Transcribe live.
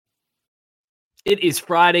It is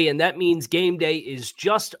Friday, and that means game day is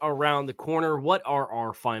just around the corner. What are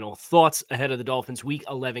our final thoughts ahead of the Dolphins' Week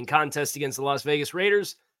 11 contest against the Las Vegas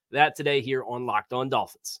Raiders? That today here on Locked On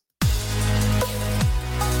Dolphins.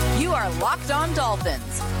 You are Locked On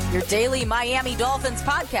Dolphins, your daily Miami Dolphins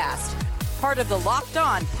podcast, part of the Locked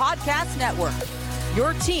On Podcast Network,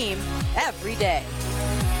 your team every day.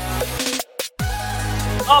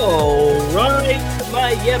 All right,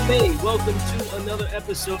 Miami. Welcome to another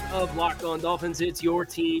episode of Locked On Dolphins. It's your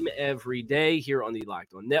team every day here on the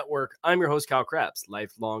Locked On Network. I'm your host, Kyle Krabs,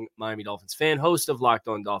 lifelong Miami Dolphins fan, host of Locked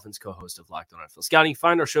On Dolphins, co-host of Locked On NFL Scouting.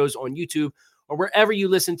 Find our shows on YouTube or wherever you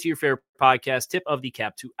listen to your favorite podcast. Tip of the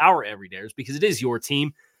cap to our everydayers, because it is your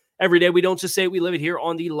team every day. We don't just say it, we live it here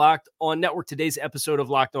on the Locked On Network. Today's episode of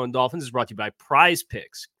Locked On Dolphins is brought to you by Prize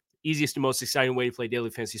Picks. Easiest and most exciting way to play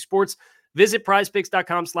daily fantasy sports. Visit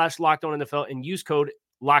prizepicks.com/LockedOnNFL and use code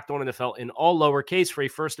LockedOnNFL in all lowercase for a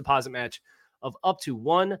first deposit match of up to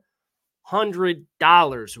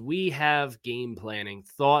 $100. We have game planning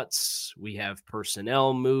thoughts. We have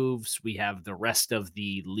personnel moves. We have the rest of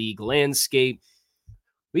the league landscape.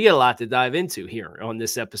 We got a lot to dive into here on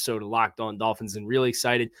this episode of Locked On Dolphins, and really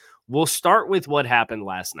excited. We'll start with what happened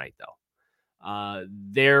last night, though.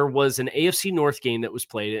 There was an AFC North game that was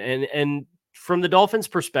played, and from the Dolphins'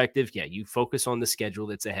 perspective, yeah, you focus on the schedule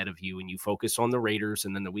that's ahead of you, and you focus on the Raiders,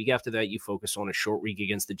 and then the week after that, you focus on a short week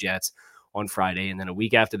against the Jets on Friday, and then a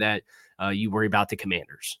week after that, you worry about the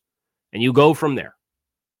Commanders, and you go from there,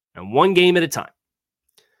 and one game at a time.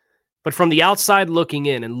 But from the outside looking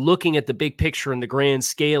in and looking at the big picture and the grand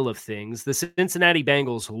scale of things, the Cincinnati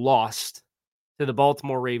Bengals lost to the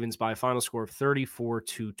Baltimore Ravens by a final score of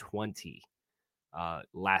 34-20.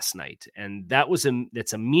 Last night. And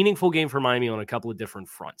that's a meaningful game for Miami on a couple of different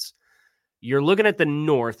fronts. You're looking at the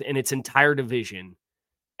North and its entire division,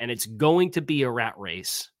 and it's going to be a rat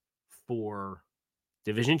race for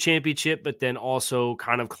division championship, but then also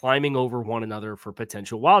kind of climbing over one another for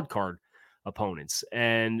potential wild card opponents.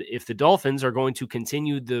 And if the Dolphins are going to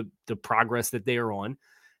continue the progress that they are on,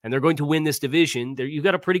 and they're going to win this division, you've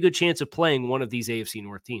got a pretty good chance of playing one of these AFC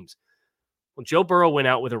North teams. Well, Joe Burrow went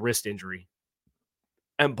out with a wrist injury,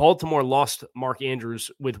 and Baltimore lost Mark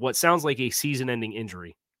Andrews with what sounds like a season-ending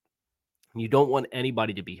injury. You don't want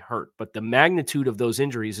anybody to be hurt, but the magnitude of those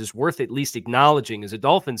injuries is worth at least acknowledging as a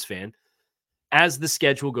Dolphins fan as the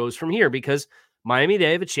schedule goes from here, because Miami,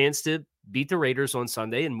 they have a chance to beat the Raiders on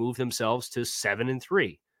Sunday and move themselves to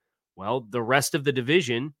 7-3. Well, the rest of the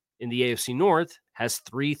division in the AFC North has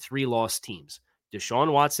three-loss teams.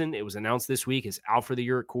 Deshaun Watson, it was announced this week, is out for the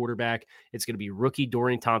year at quarterback. It's going to be rookie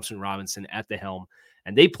Dorian Thompson-Robinson at the helm.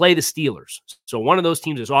 And they play the Steelers. So one of those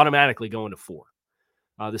teams is automatically going to 4.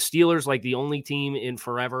 The Steelers, like the only team in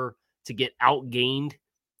forever to get outgained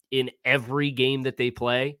in every game that they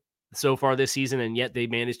play so far this season, and yet they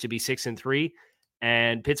managed to be 6-3.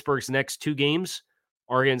 And Pittsburgh's next 2 games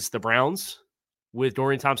are against the Browns with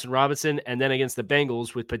Dorian Thompson-Robinson, and then against the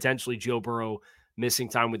Bengals with potentially Joe Burrow missing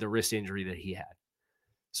time with the wrist injury that he had.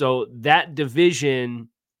 So that division,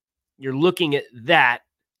 you're looking at that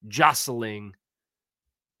jostling,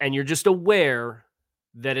 and you're just aware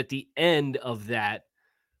that at the end of that,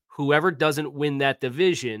 whoever doesn't win that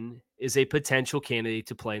division is a potential candidate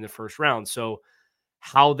to play in the first round. So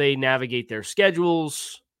how they navigate their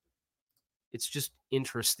schedules, it's just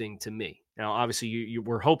interesting to me. Now, obviously,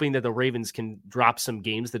 we're hoping that the Ravens can drop some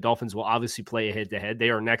games. The Dolphins will obviously play a head-to-head. They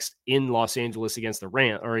are next in Los Angeles against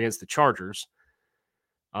against the Chargers.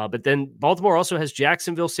 But then Baltimore also has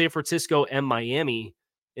Jacksonville, San Francisco, and Miami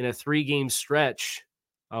in a 3-game stretch.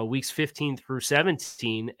 Weeks 15 through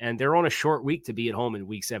 17, and they're on a short week to be at home in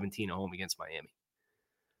week 17 at home against Miami.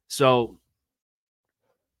 So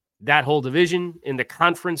that whole division in the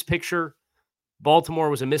conference picture, Baltimore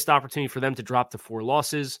was a missed opportunity for them to drop to 4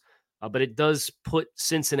 losses, but it does put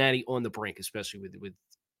Cincinnati on the brink, especially with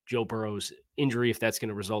Joe Burrow's injury, if that's going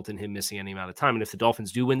to result in him missing any amount of time. And if the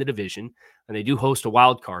Dolphins do win the division and they do host a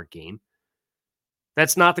wild card game,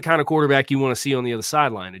 that's not the kind of quarterback you want to see on the other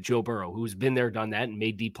sideline, a Joe Burrow, who's been there, done that, and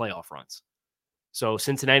made deep playoff runs. So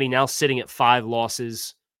Cincinnati now sitting at 5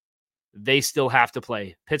 losses. They still have to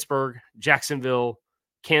play Pittsburgh, Jacksonville,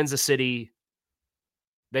 Kansas City.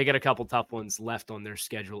 They got a couple tough ones left on their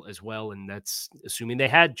schedule as well, and that's assuming they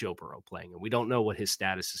had Joe Burrow playing. And we don't know what his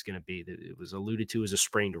status is going to be. It was alluded to as a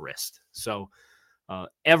sprained wrist. So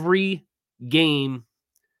every game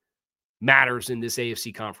matters in this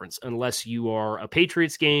AFC conference, unless you are a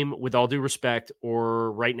Patriots game, with all due respect,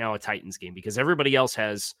 or right now a Titans game, because everybody else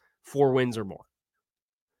has 4 wins or more.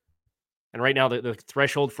 And right now the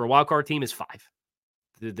threshold for a wildcard team is 5.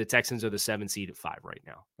 The Texans are the 7 seed at 5 right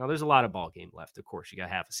now. Now there's a lot of ball game left. Of course, you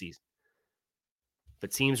got half a season.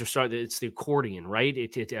 but teams are starting. It's the accordion, right?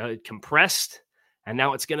 It compressed, and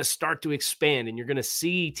now it's going to start to expand, and you're going to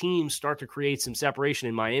see teams start to create some separation.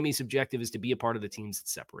 And Miami's objective is to be a part of the teams that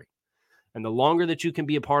separate. And the longer that you can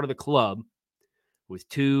be a part of the club with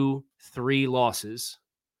 2-3 losses,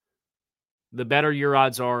 the better your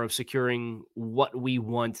odds are of securing what we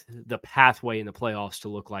want the pathway in the playoffs to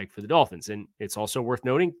look like for the Dolphins. And it's also worth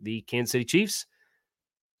noting the Kansas City Chiefs,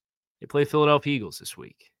 they play Philadelphia Eagles this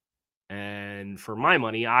week. And for my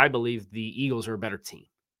money, I believe the Eagles are a better team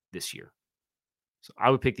this year. So I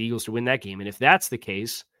would pick the Eagles to win that game. And if that's the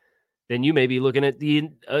case, then you may be looking at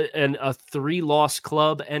a 3-loss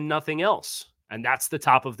club and nothing else. And that's the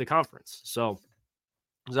top of the conference. So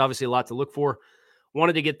there's obviously a lot to look for.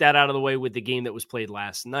 Wanted to get that out of the way with the game that was played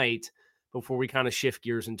last night before we kind of shift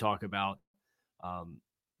gears and talk about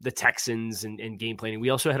the Texans and game planning. We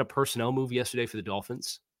also had a personnel move yesterday for the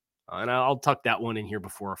Dolphins. And I'll tuck that one in here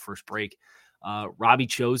before our first break. Robbie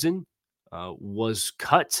Chosen was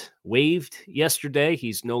waived yesterday.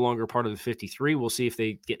 He's no longer part of the 53. We'll see if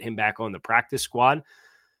they get him back on the practice squad.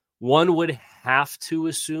 One would have to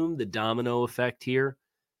assume the domino effect here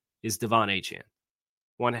is Devon Achane.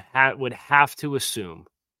 One would have to assume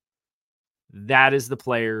that is the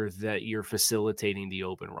player that you're facilitating the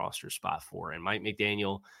open roster spot for. And Mike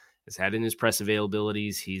McDaniel has had in his press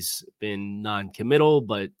availabilities, he's been non-committal,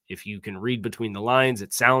 but if you can read between the lines,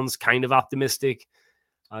 it sounds kind of optimistic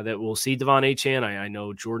that we'll see Devon Achane. I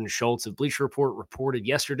know Jordan Schultz of Bleacher Report reported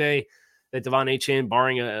yesterday that Devon Achane,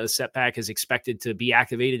 barring a setback, is expected to be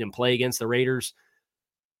activated and play against the Raiders.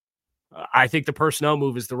 I think the personnel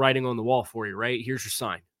move is the writing on the wall for you, right? Here's your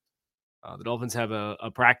sign. The Dolphins have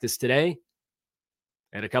a practice today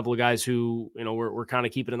and a couple of guys who, we're kind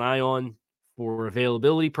of keeping an eye on for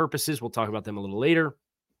availability purposes. We'll talk about them a little later.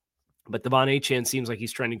 But Devon Achane seems like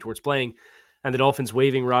he's trending towards playing. And the Dolphins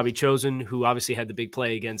waiving Robbie Chosen, who obviously had the big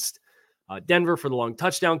play against Denver for the long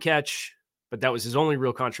touchdown catch, but that was his only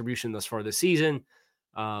real contribution thus far this season.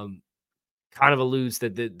 Kind of alludes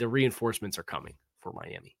that the reinforcements are coming for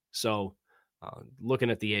Miami. So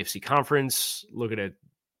looking at the AFC conference, looking at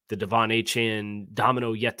the Devon Achane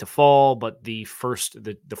domino yet to fall, but the first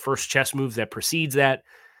chess move that precedes that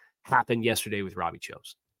happened yesterday with Robbie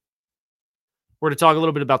Chosen. We're going to talk a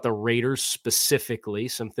little bit about the Raiders specifically,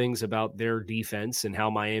 some things about their defense and how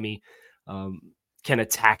Miami can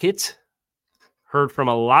attack it. Heard from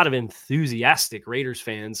a lot of enthusiastic Raiders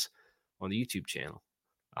fans on the YouTube channel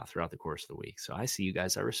throughout the course of the week. So I see you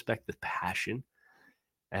guys. I respect the passion.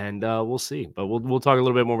 And we'll see. But we'll talk a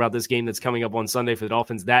little bit more about this game that's coming up on Sunday for the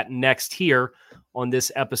Dolphins. That next here on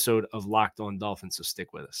this episode of Locked On Dolphins. So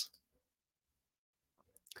stick with us.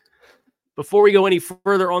 Before we go any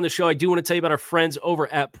further on the show, I do want to tell you about our friends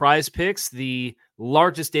over at Prize Picks, the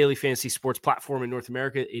largest daily fantasy sports platform in North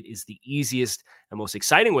America. It is the easiest and most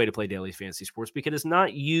exciting way to play daily fantasy sports because it's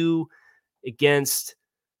not you against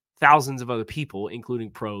thousands of other people, including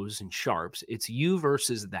pros and sharps. It's you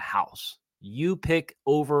versus the house. You pick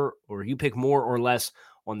over or you pick more or less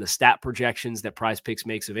on the stat projections that Prize Picks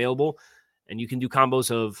makes available, and you can do combos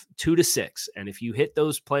of 2 to 6. And if you hit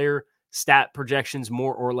those player stat projections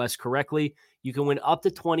more or less correctly, you can win up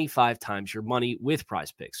to 25 times your money with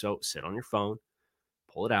Prize Picks. So sit on your phone,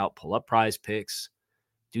 pull it out, pull up Prize Picks,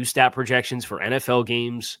 do stat projections for NFL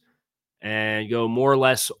games, and go more or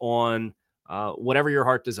less on whatever your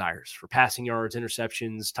heart desires for passing yards,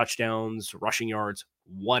 interceptions, touchdowns, rushing yards,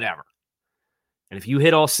 whatever. And if you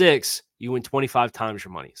hit all 6, you win 25 times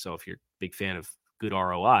your money. So if you're a big fan of good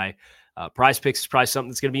ROI, Prize Picks is probably something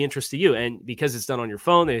that's going to be interesting to you. And because it's done on your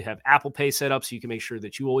phone, they have Apple Pay set up so you can make sure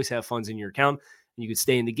that you always have funds in your account and you can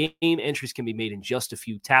stay in the game. Entries can be made in just a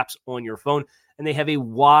few taps on your phone. And they have a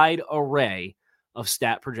wide array of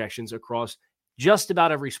stat projections across just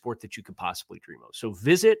about every sport that you could possibly dream of. So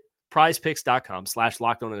visit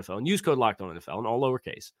prizepicks.com/LockedOnNFL and use code LockedOnNFL in all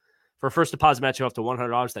lowercase for a first deposit match of up to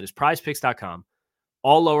 $100. That is prizepicks.com,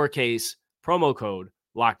 all lowercase, promo code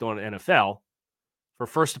LockedOnNFL. For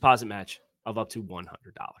first deposit match of up to $100.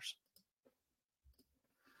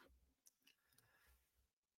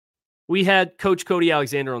 We had Coach Cody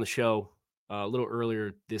Alexander on the show a little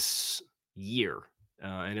earlier this year,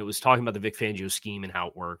 and it was talking about the Vic Fangio scheme and how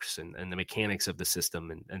it works and the mechanics of the system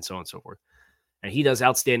and so on and so forth. And he does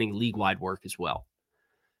outstanding league-wide work as well.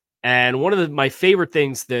 And one of my favorite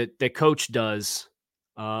things that Coach does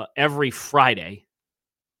every Friday,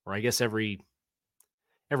 or I guess every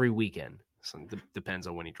weekend, so it depends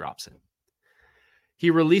on when he drops it. He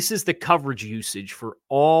releases the coverage usage for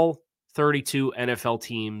all 32 NFL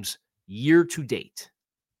teams year to date.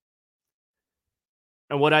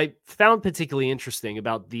 And what I found particularly interesting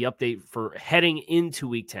about the update for heading into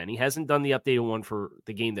Week 10, he hasn't done the updated one for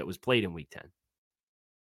the game that was played in Week 10.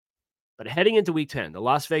 But heading into Week 10, the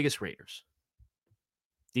Las Vegas Raiders,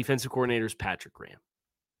 defensive coordinator is Patrick Graham.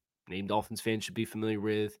 Name Dolphins fans should be familiar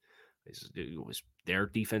with. It was their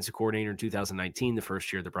defensive coordinator in 2019, the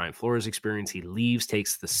first year of the Brian Flores experience. He leaves,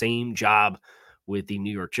 takes the same job with the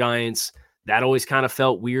New York Giants. That always kind of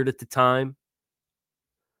felt weird at the time.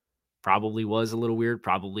 Probably was a little weird,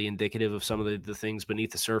 probably indicative of some of the things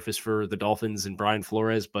beneath the surface for the Dolphins and Brian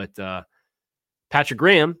Flores. But Patrick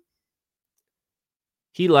Graham,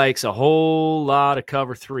 he likes a whole lot of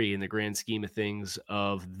cover 3 in the grand scheme of things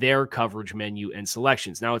of their coverage menu and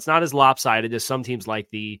selections. Now, it's not as lopsided as some teams like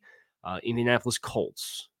the Indianapolis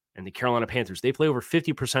Colts and the Carolina Panthers. They play over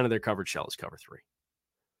 50% of their coverage shell as cover 3.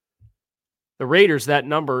 The Raiders, that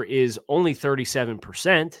number is only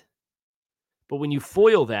 37%. But when you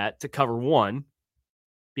foil that to cover 1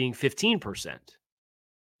 being 15%,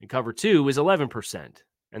 and cover 2 is 11%,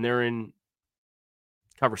 and they're in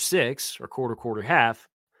cover 6 or quarter, half,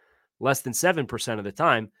 less than 7% of the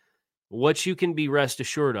time, what you can be rest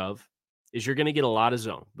assured of is you're going to get a lot of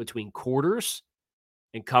zone between quarters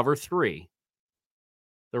and cover 3.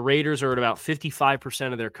 The Raiders are at about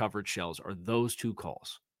 55% of their coverage shells are those two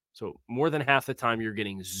calls. So more than half the time you're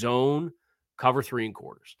getting zone, cover 3, and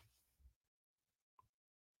quarters.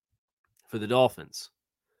 For the Dolphins,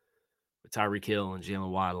 with Tyreek Hill and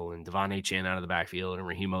Jalen Waddle and Devon Achane out of the backfield and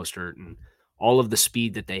Raheem Mostert and all of the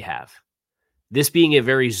speed that they have, this being a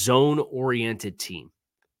very zone-oriented team,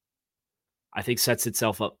 I think sets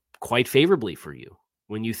itself up quite favorably for you.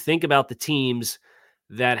 When you think about the teams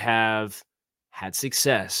that have had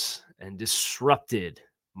success and disrupted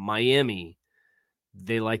Miami,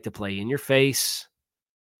 they like to play in your face.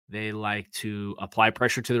 They like to apply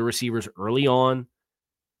pressure to the receivers early on.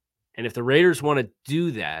 And if the Raiders want to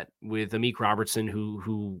do that with Amik Robertson,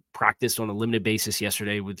 who practiced on a limited basis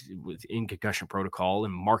yesterday with in concussion protocol,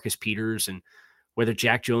 and Marcus Peters, and whether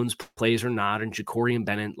Jack Jones plays or not, and Jacorian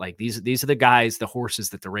Bennett, like these are the guys, the horses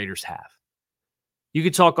that the Raiders have. You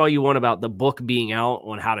could talk all you want about the book being out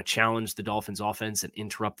on how to challenge the Dolphins offense and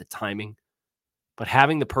interrupt the timing, but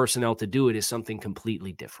having the personnel to do it is something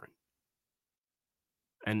completely different.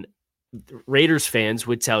 And Raiders fans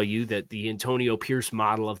would tell you that the Antonio Pierce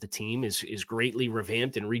model of the team is greatly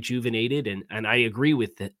revamped and rejuvenated, and I agree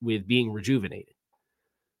with being rejuvenated.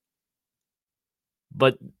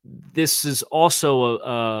 But this is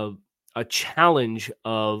also a challenge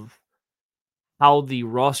of how the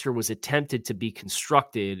roster was attempted to be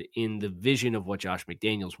constructed in the vision of what Josh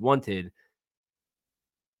McDaniels wanted.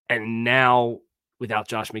 And now, without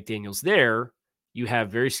Josh McDaniels there, you have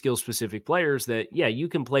very skill-specific players that, yeah, you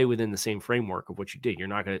can play within the same framework of what you did. You're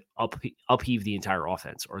not going to upheave the entire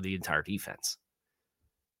offense or the entire defense.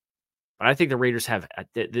 But I think the Raiders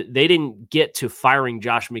they didn't get to firing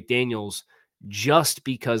Josh McDaniels just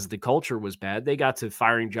because the culture was bad. They got to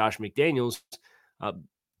firing Josh McDaniels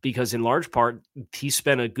because, in large part, he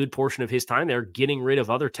spent a good portion of his time there getting rid of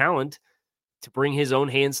other talent to bring his own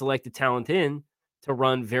hand-selected talent in to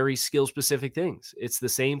run very skill-specific things. It's the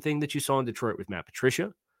same thing that you saw in Detroit with Matt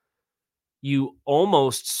Patricia. You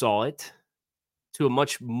almost saw it to a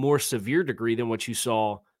much more severe degree than what you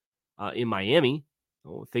saw in Miami.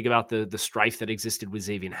 Think about the strife that existed with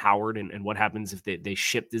Xavier Howard and what happens if they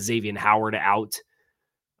ship the Xavier Howard out.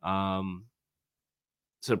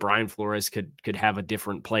 So Brian Flores could have a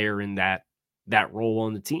different player in that role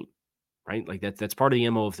on the team, right? Like that's part of the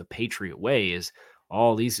MO of the Patriot way is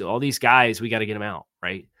all these guys, we got to get them out,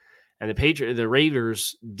 right? And the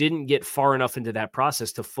Raiders didn't get far enough into that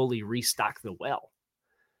process to fully restock the well.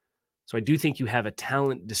 So I do think you have a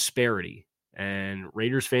talent disparity, and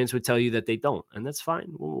Raiders fans would tell you that they don't, and that's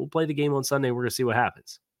fine. We'll play the game on Sunday. We're going to see what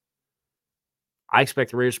happens. I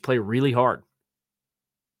expect the Raiders to play really hard.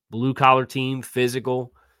 Blue-collar team,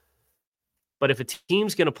 physical. But if a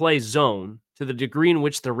team's going to play zone to the degree in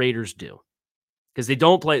which the Raiders do, because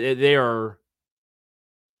they are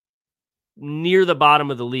near the bottom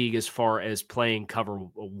of the league as far as playing cover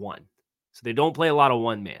 1. So they don't play a lot of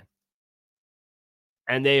one man.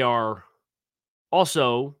 And they are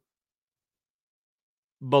also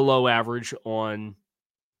below average on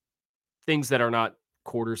things that are not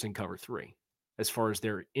quarters and cover 3 as far as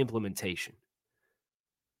their implementation.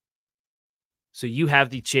 So you have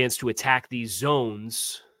the chance to attack these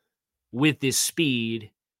zones with this speed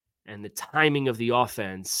and the timing of the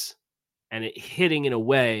offense and it hitting in a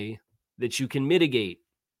way that you can mitigate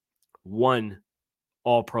one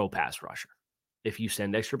all-pro pass rusher if you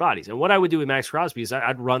send extra bodies. And what I would do with Max Crosby is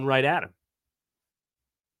I'd run right at him.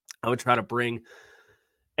 I would try to bring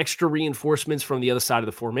extra reinforcements from the other side of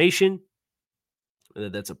the formation, whether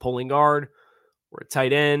that's a pulling guard or a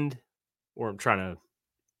tight end, or I'm trying to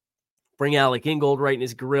bring Alec Ingold right in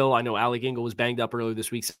his grill. I know Alec Ingold was banged up earlier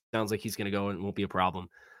this week. Sounds like he's going to go and it won't be a problem.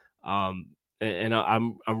 And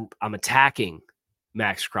I'm attacking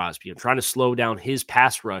Max Crosby. I'm trying to slow down his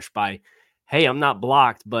pass rush by, hey, I'm not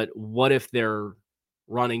blocked, but what if they're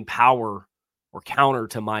running power or counter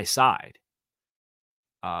to my side?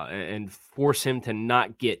 And force him to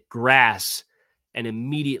not get grass and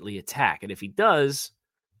immediately attack. And if he does,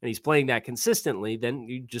 and he's playing that consistently, then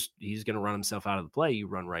he's going to run himself out of the play. You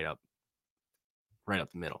run right up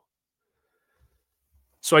the middle.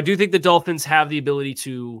 So I do think the Dolphins have the ability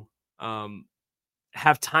to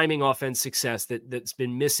have timing offense success that's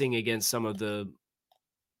been missing against some of the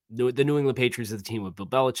New England Patriots of the team with Bill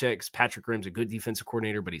Belichick. Patrick Graham's a good defensive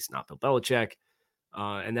coordinator, but he's not Bill Belichick.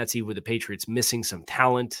 And that's even with the Patriots missing some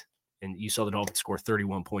talent. And you saw the Dolphins score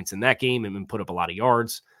 31 points in that game and put up a lot of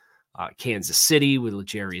yards. Kansas City with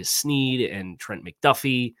L'Jarius Sneed and Trent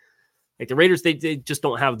McDuffie. Like the Raiders, they just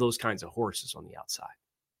don't have those kinds of horses on the outside.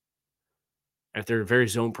 And if they're a very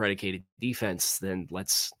zone predicated defense, then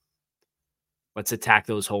let's attack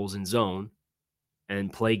those holes in zone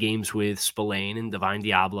and play games with Spillane and Divine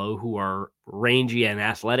Diablo, who are rangy and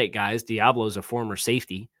athletic guys. Diablo's a former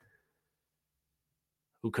safety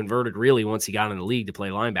who converted really once he got in the league to play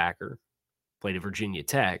linebacker, played at Virginia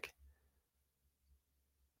Tech.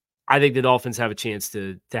 I think the Dolphins have a chance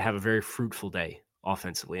to have a very fruitful day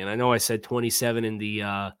offensively. And I know I said 27 in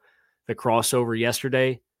the crossover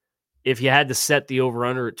yesterday. If you had to set the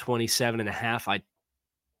over-under at 27.5, I'd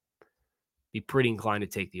be pretty inclined to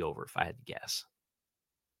take the over if I had to guess.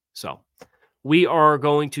 So we are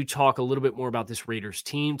going to talk a little bit more about this Raiders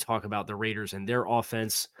team, talk about the Raiders and their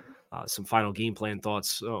offense, some final game plan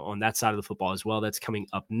thoughts on that side of the football as well. That's coming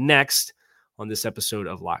up next on this episode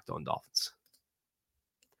of Locked On Dolphins.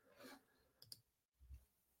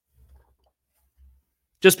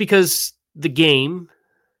 Just because the game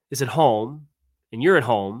is at home and you're at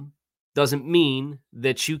home doesn't mean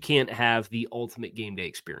that you can't have the ultimate game day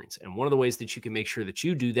experience. And one of the ways that you can make sure that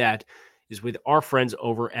you do that is with our friends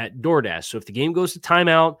over at DoorDash. So if the game goes to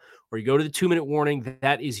timeout or you go to the 2-minute warning,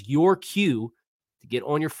 that is your cue to get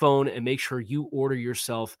on your phone and make sure you order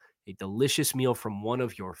yourself a delicious meal from one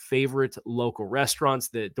of your favorite local restaurants.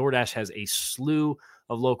 The DoorDash has a slew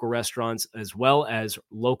of local restaurants as well as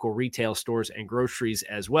local retail stores and groceries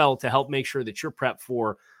as well to help make sure that you're prepped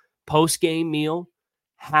for post-game meal,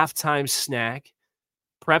 halftime snack,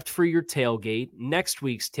 prepped for your tailgate, next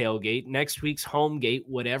week's home gate,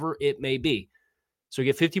 whatever it may be. So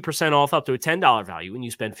get 50% off up to a $10 value when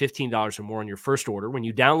you spend $15 or more on your first order when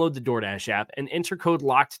you download the DoorDash app and enter code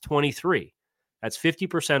LOCKED23. That's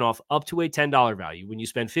 50% off up to a $10 value when you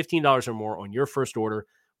spend $15 or more on your first order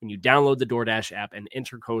when you download the DoorDash app and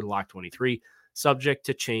enter code LOCKED23. Subject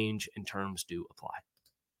to change and terms do apply.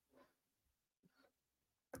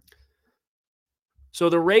 So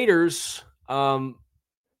the Raiders,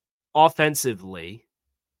 offensively,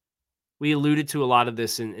 we alluded to a lot of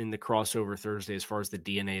this in the crossover Thursday as far as the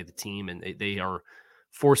DNA of the team, and they are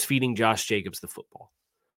force-feeding Josh Jacobs the football.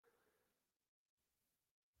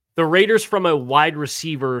 The Raiders, from a wide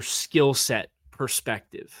receiver skill set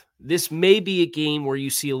perspective, this may be a game where you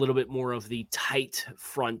see a little bit more of the tight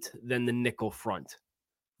front than the nickel front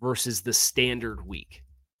versus the standard week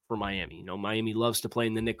for Miami. You know, Miami loves to play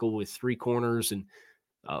in the nickel with 3 corners and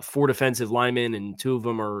 4 defensive linemen, and 2 of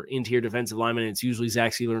them are interior defensive linemen. And it's usually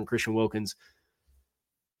Zach Sealer and Christian Wilkins.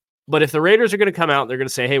 But if the Raiders are going to come out, they're going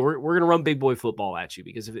to say, hey, we're going to run big boy football at you.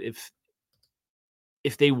 Because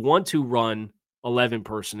if they want to run 11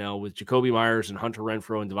 personnel with Jacoby Myers and Hunter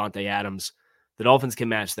Renfrow and Devontae Adams, the Dolphins can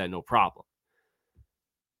match that no problem.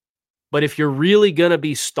 But if you're really going to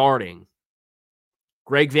be starting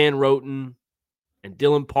Greg Van Roten and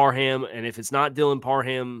Dylan Parham, and if it's not Dylan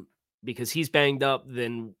Parham because he's banged up,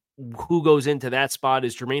 then who goes into that spot?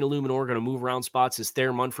 Is Jermaine Illuminor going to move around spots? Is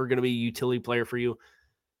Thayer Munford going to be a utility player for you?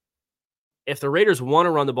 If the Raiders want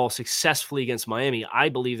to run the ball successfully against Miami, I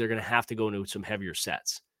believe they're going to have to go into some heavier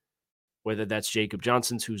sets. Whether that's Jacob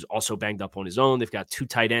Johnson's, who's also banged up on his own. They've got 2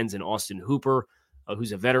 tight ends in Austin Hooper,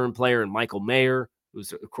 who's a veteran player, and Michael Mayer,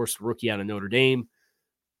 who's, of course, the rookie out of Notre Dame.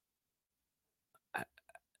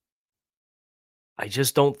 I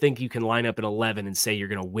just don't think you can line up at 11 and say you're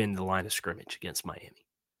going to win the line of scrimmage against Miami.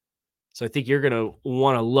 So I think you're going to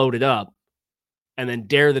want to load it up and then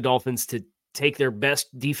dare the Dolphins to take their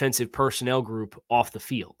best defensive personnel group off the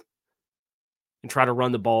field and try to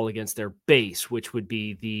run the ball against their base, which would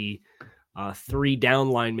be the 3 down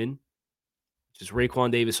linemen, Just Raekwon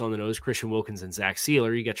Davis on the nose, Christian Wilkins, and Zach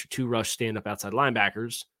Sealer. You got your 2 rush stand-up outside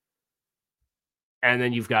linebackers. And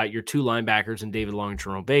then you've got your 2 linebackers and David Long and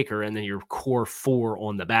Jerome Baker, and then your core 4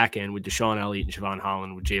 on the back end with Deshaun Elliott and Javon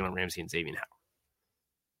Holland with Jalen Ramsey and Xavier Howard.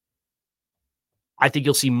 I think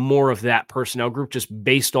you'll see more of that personnel group just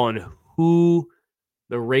based on who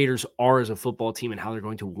the Raiders are as a football team and how they're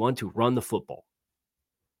going to want to run the football.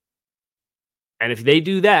 And if they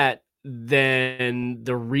do that, then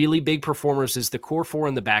the really big performers is the core 4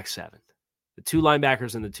 and the back 7, the 2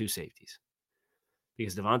 linebackers and the 2 safeties.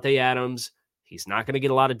 Because Davante Adams, he's not going to get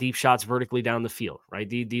a lot of deep shots vertically down the field, right?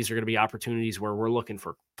 These are going to be opportunities where we're looking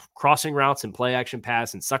for crossing routes and play action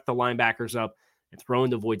pass and suck the linebackers up and throw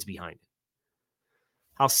into voids behind it.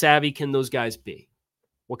 How savvy can those guys be?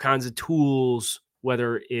 What kinds of tools,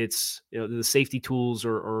 whether it's the safety tools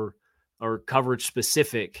or coverage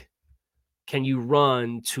specific, can you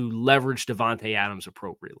run to leverage Davante Adams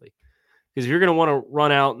appropriately? Because you're going to want to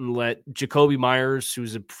run out and let Jacoby Myers,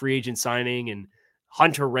 who's a free agent signing, and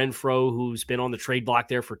Hunter Renfrow, who's been on the trade block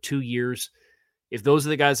there for 2 years, if those are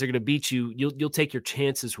the guys that are going to beat you, you'll take your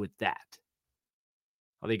chances with that.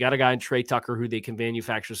 Well, they got a guy in Trey Tucker who they can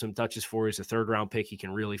manufacture some touches for. He's a 3rd-round pick. He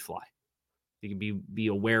can really fly. You can be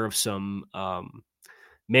aware of some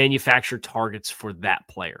manufactured targets for that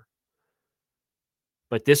player.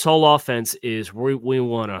 But this whole offense is we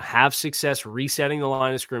want to have success resetting the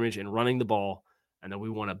line of scrimmage and running the ball, and then we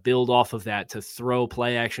want to build off of that to throw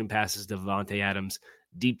play action passes to Davante Adams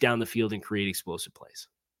deep down the field and create explosive plays.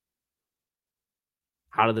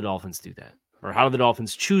 How do the Dolphins do that? Or how do the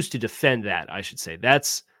Dolphins choose to defend that, I should say?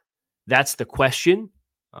 That's the question.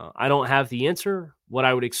 I don't have the answer. What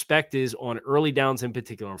I would expect is on early downs in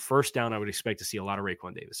particular, on 1st down, I would expect to see a lot of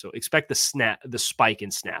Raekwon Davis. So expect the spike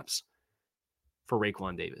in snaps for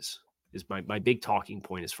Raekwon Davis is my big talking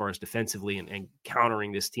point as far as defensively and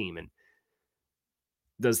countering this team. And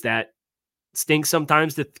does that stink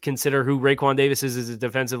sometimes to consider who Raekwon Davis is as a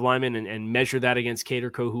defensive lineman and measure that against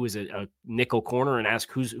Kader Kohou as a nickel corner and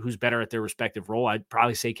ask who's better at their respective role? I'd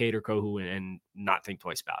probably say Kader Kohou and not think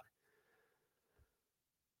twice about it.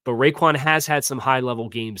 But Raekwon has had some high-level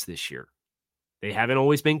games this year. They haven't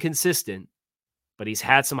always been consistent, but he's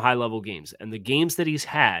had some high-level games. And the games that he's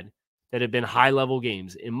had that have been high-level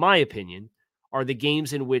games, in my opinion, are the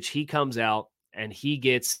games in which he comes out and he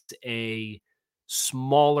gets a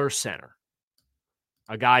smaller center,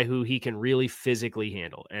 a guy who he can really physically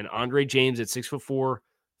handle. And Andre James at 6'4",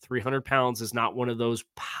 300 pounds is not one of those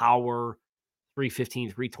power 315,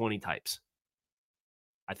 320 types.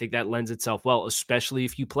 I think that lends itself well, especially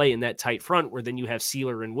if you play in that tight front where then you have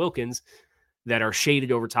Sealer and Wilkins that are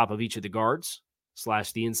shaded over top of each of the guards /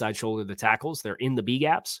 the inside shoulder of the tackles. They're in the B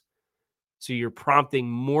gaps. So you're prompting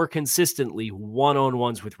more consistently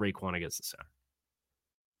one-on-ones with Raekwon against the center.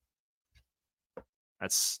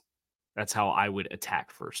 That's how I would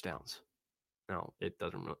attack 1st downs. Now, it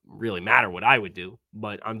doesn't really matter what I would do,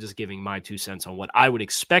 but I'm just giving my 2 cents on what I would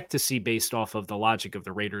expect to see based off of the logic of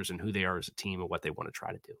the Raiders and who they are as a team and what they want to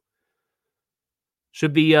try to do.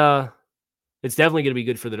 Should be, it's definitely going to be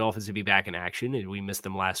good for the Dolphins to be back in action, and we missed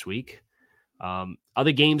them last week.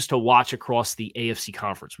 Other games to watch across the AFC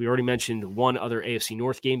conference. We already mentioned one other AFC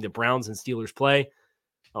North game, the Browns and Steelers play.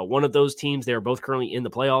 One of those teams, they are both currently in the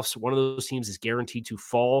playoffs. One of those teams is guaranteed to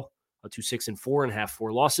fall to 6-4 and have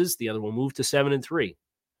 4 losses. The other will move to 7-3.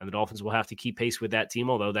 And the Dolphins will have to keep pace with that team,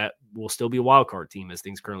 although that will still be a wild card team as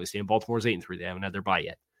things currently stand. Baltimore's 8-3. They haven't had their bye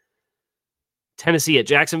yet. Tennessee at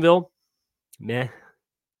Jacksonville. Meh.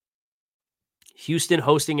 Houston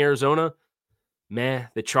hosting Arizona. Meh.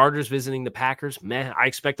 The Chargers visiting the Packers. Meh. I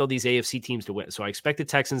expect all these AFC teams to win. So I expect the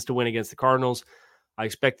Texans to win against the Cardinals. I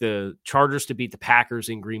expect the Chargers to beat the Packers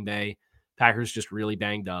in Green Bay. Packers just really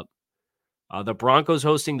banged up. The Broncos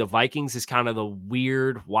hosting the Vikings is kind of the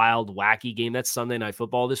weird, wild, wacky game. That's Sunday Night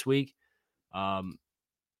Football this week. Joe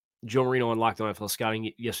Marino on Locked On NFL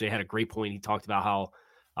Scouting yesterday had a great point. He talked about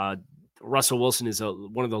how Russell Wilson is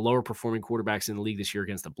one of the lower performing quarterbacks in the league this year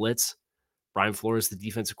against the blitz. Brian Flores, the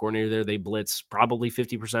defensive coordinator there, they blitz probably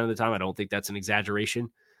 50% of the time. I don't think that's an exaggeration.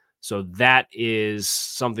 So that is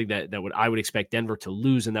something that I would expect Denver to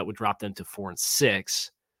lose, and that would drop them to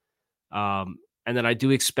 4-6. And then I do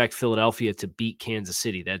expect Philadelphia to beat Kansas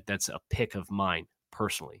City. That's a pick of mine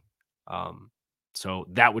personally. So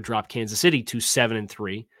that would drop Kansas City to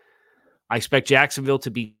 7-3. I expect Jacksonville to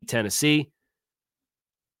beat Tennessee.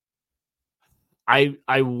 I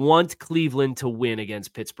want Cleveland to win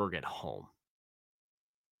against Pittsburgh at home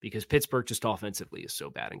because Pittsburgh just offensively is so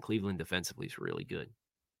bad and Cleveland defensively is really good.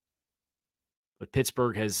 But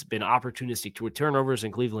Pittsburgh has been opportunistic toward turnovers,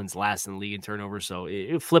 and Cleveland's last in the league in turnovers. So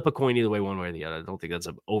it'll flip a coin either way, one way or the other. I don't think that's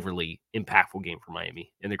an overly impactful game for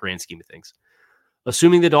Miami in the grand scheme of things.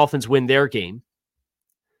 Assuming the Dolphins win their game,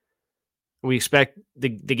 we expect the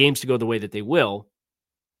games to go the way that they will.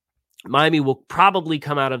 Miami will probably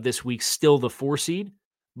come out of this week still the 4 seed,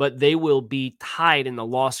 but they will be tied in the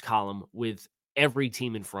loss column with every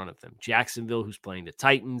team in front of them. Jacksonville, who's playing the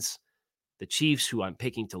Titans, the Chiefs, who I'm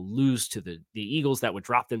picking to lose to the Eagles, that would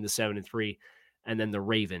drop them to 7-3, and then the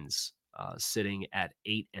Ravens sitting at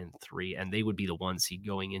 8-3, and they would be the 1 seed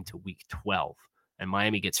going into week 12. And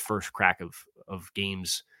Miami gets first crack of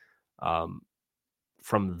games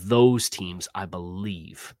from those teams, I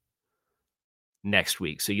believe, next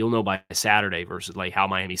week. So you'll know by Saturday versus like how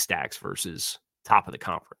Miami stacks versus top of the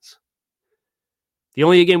conference. The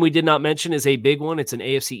only game we did not mention is a big one. It's an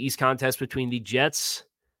AFC East contest between the Jets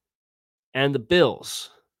and the Bills.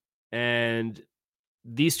 And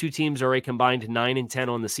these two teams are a combined 9-10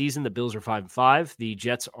 on the season. The Bills are 5-5. The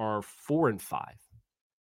Jets are 4-5.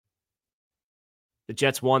 The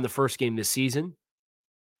Jets won the first game this season.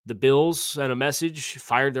 The Bills sent a message,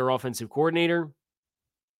 fired their offensive coordinator.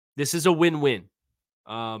 This is a win-win.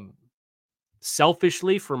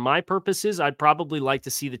 Selfishly, for my purposes, I'd probably like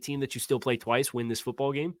to see the team that you still play twice win this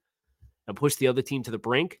football game and push the other team to the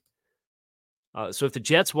brink. So if the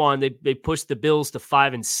Jets won, they pushed the Bills to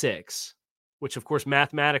 5-6, which of course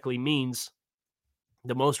mathematically means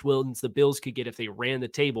the most wins the Bills could get if they ran the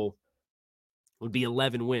table would be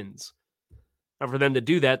 11 wins. Now for them to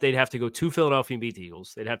do that, they'd have to go to Philadelphia and beat the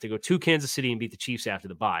Eagles. They'd have to go to Kansas City and beat the Chiefs after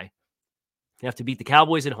the bye. They'd have to beat the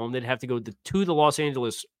Cowboys at home. They'd have to go to the Los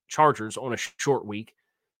Angeles Chargers on a short week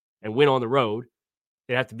and win on the road.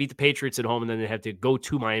 They'd have to beat the Patriots at home, and then they'd have to go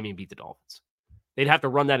to Miami and beat the Dolphins. They'd have to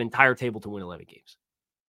run that entire table to win 11 games.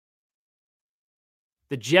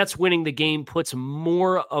 The Jets winning the game puts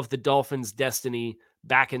more of the Dolphins' destiny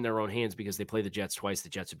back in their own hands because they play the Jets twice. The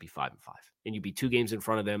Jets would be 5-5. And you'd be 2 games in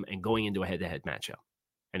front of them and going into a head-to-head matchup.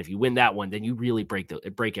 And if you win that one, then you really break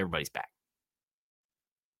everybody's back.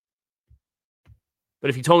 But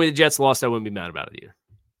if you told me the Jets lost, I wouldn't be mad about it either.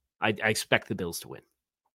 I expect the Bills to win,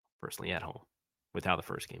 personally, at home, with how the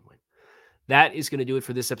first game went. That is going to do it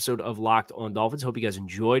for this episode of Locked on Dolphins. Hope you guys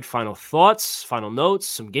enjoyed. Final thoughts, final notes,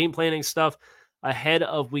 some game planning stuff ahead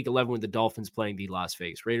of Week 11 with the Dolphins playing the Las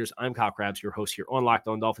Vegas Raiders. I'm Kyle Krabs, your host here on Locked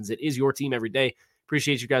on Dolphins. It is your team every day.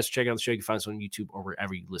 Appreciate you guys for checking out the show. You can find us on YouTube or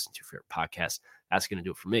wherever you listen to your favorite podcast. That's going to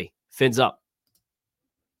do it for me. Fins up.